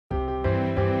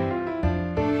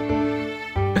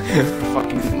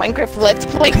Fucking Minecraft Let's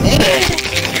Play.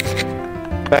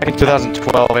 Back in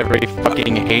 2012, everybody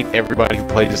fucking hate everybody who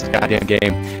plays this goddamn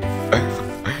game.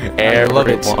 I love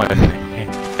it.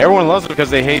 Everyone loves it because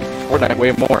they hate Fortnite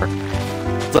way more.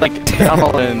 It's like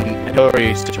Donald and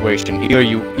Hillary situation. Either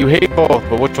you hate both,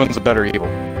 but which one's the better evil?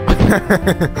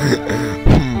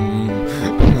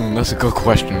 That's a good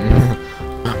question.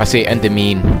 I say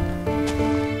endermean.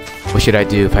 What should I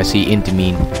do if I see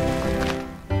endermean?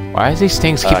 Why does these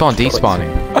things keep on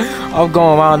despawning? I'm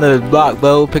going around the block,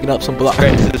 bro, picking up some blocks.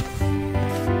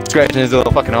 Scratching his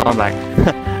little fucking arm like,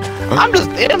 I'm just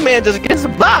in, man, just get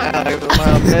some blocks.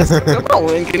 Come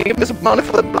on, can you give me some money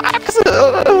for the blocks?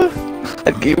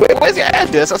 Where's your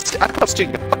address? I cost you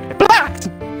your fucking blocks.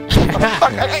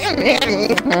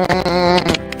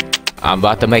 I'm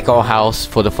about to make our house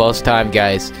for the first time,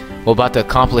 guys. We're about to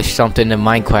accomplish something in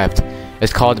Minecraft.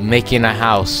 It's called making a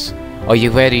house. Are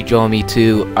you ready, Jeremy,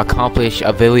 to accomplish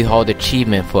a very hard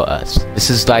achievement for us?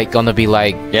 This is like gonna be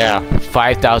like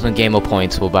 5,000 gamer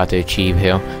points we're about to achieve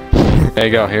here. There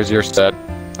you go. Here's your set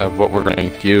of what we're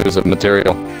going to use of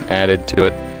material added to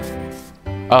it.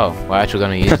 Oh, we're actually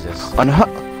gonna use this.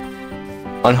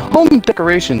 On home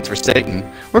decorations for Satan,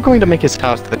 we're going to make his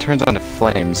house that turns on to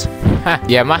flames.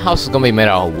 Yeah, my house is gonna be made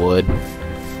out of wood.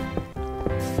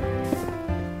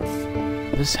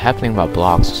 What is happening about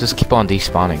blocks? Just keep on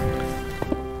despawning.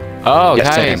 Oh, yes,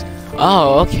 guys.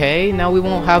 Oh, okay. Now we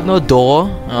won't have no door.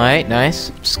 Alright, nice.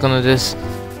 Just gonna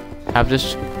have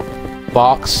this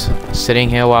box sitting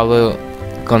here while we're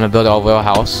gonna build our real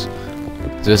house.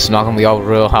 This is not gonna be our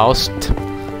real house.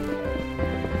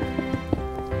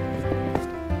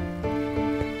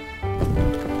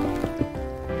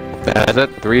 Is that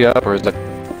 3 up or is that?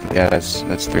 Yeah, that's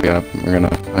 3 up. We're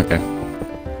gonna okay.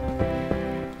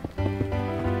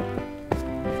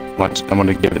 Watch, I'm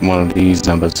gonna give it one of these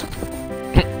numbers.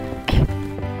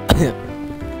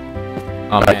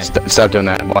 Stop doing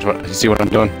that. Watch what. You see what I'm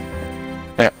doing?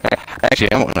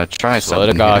 Actually, I'm gonna try something.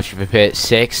 So the gosh, if we hit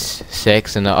 6,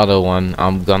 6, and the other one,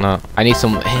 I need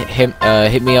some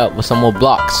hit me up with some more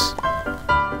blocks.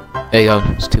 There you go.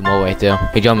 There's 2 more right there.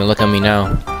 Hey, gentlemen, look at me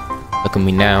now. Look at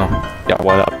me now. Yeah,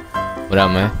 what up? What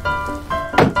up, man?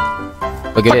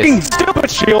 Look at fucking this. Stupid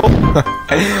shield.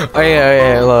 Oh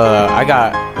yeah, look, I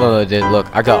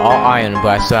got all iron, but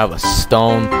I still have a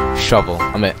stone shovel.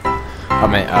 I meant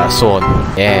sword.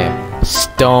 Yeah,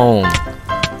 stone.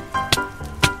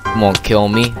 Come on, kill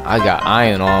me. I got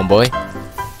iron on, boy.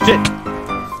 Shit.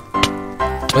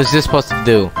 What's this supposed to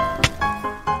do?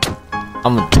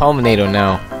 I'm a Terminator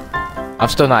now. I'm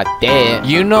still not dead.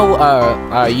 You know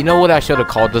what I should have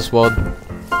called this world?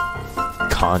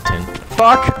 Content.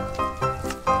 Fuck.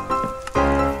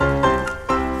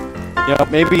 You know,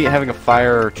 maybe having a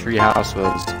fire or tree house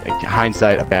was, in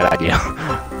hindsight, a bad idea.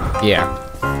 Yeah.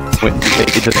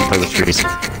 It doesn't play with trees.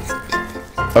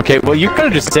 Okay, well, you could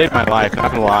have just saved my life,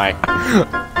 not gonna lie.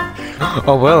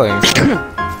 Oh, really?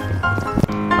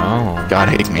 Oh. God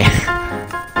hates me.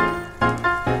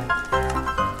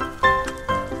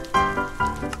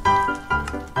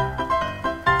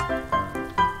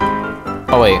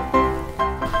 Oh, wait.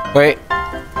 Wait.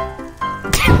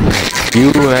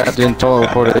 You have been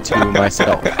teleported to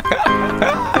myself.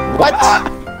 What?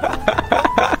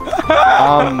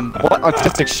 What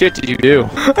autistic shit did you do?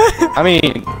 I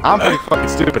mean, I'm pretty fucking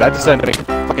stupid. I decided to make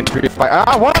a fucking tree fire.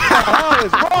 Ah, what the hell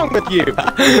is wrong with you?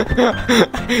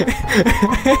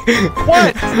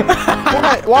 What?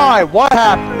 What? Why? What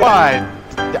happened? Why?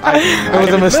 It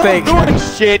was a mistake. Doing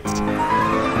shit.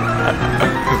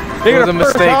 It was a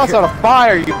mistake. House on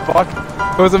fire, you fuck.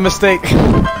 It was a mistake.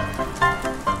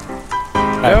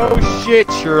 No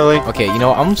shit, Shirley. Okay, you know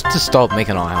what? I'm just to start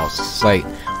making our house. It's like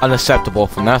unacceptable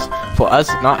for us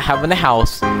not having a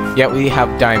house, yet we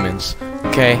have diamonds.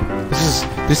 Okay,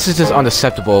 this is just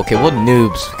unacceptable. Okay, we're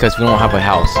noobs because we don't have a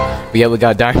house, but yet we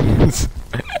got diamonds.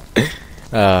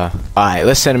 Alright,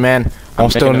 listen, man.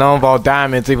 I'm still known for all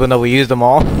diamonds, even though we used them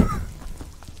all.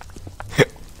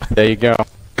 There you go.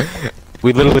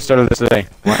 We literally started this today.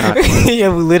 Why not? Yeah,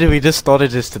 we literally just started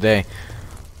this today.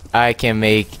 I can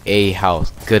make a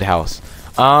house, good house.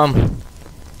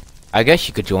 I guess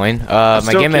you could join. I'm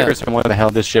still curious on where the hell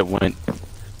this shit went.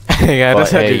 Yeah, but,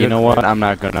 hey, you know what? I'm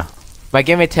not gonna. My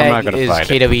gamer tag is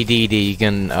KWDD. You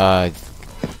can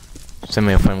send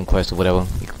me a friend request or whatever.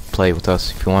 You can play with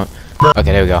us if you want.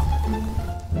 Okay, there we go.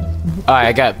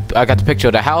 Alright, I got the picture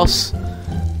of the house.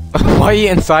 Why are you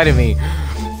inside of me?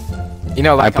 You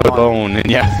know, like I put a bone in.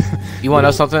 Yeah. You want to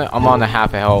know something? I'm on a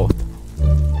half a health.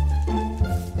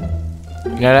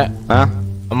 You know that? Huh?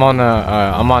 I'm on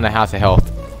a half a health.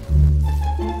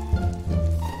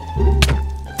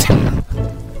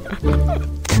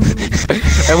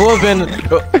 It would have been,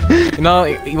 you know,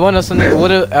 you want to something? It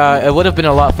would have been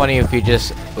a lot funnier if you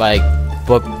just like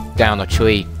broke down a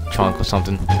tree trunk or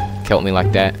something, killed me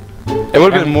like that. It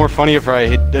would have been more funny if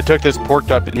I took this pork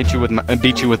chop and hit you with and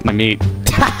beat you with my meat.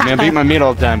 I mean, I beat my meat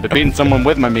all the time, but beating someone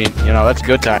with my meat, you know, that's a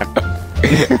good time.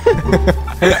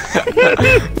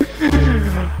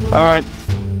 All right,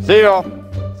 see y'all.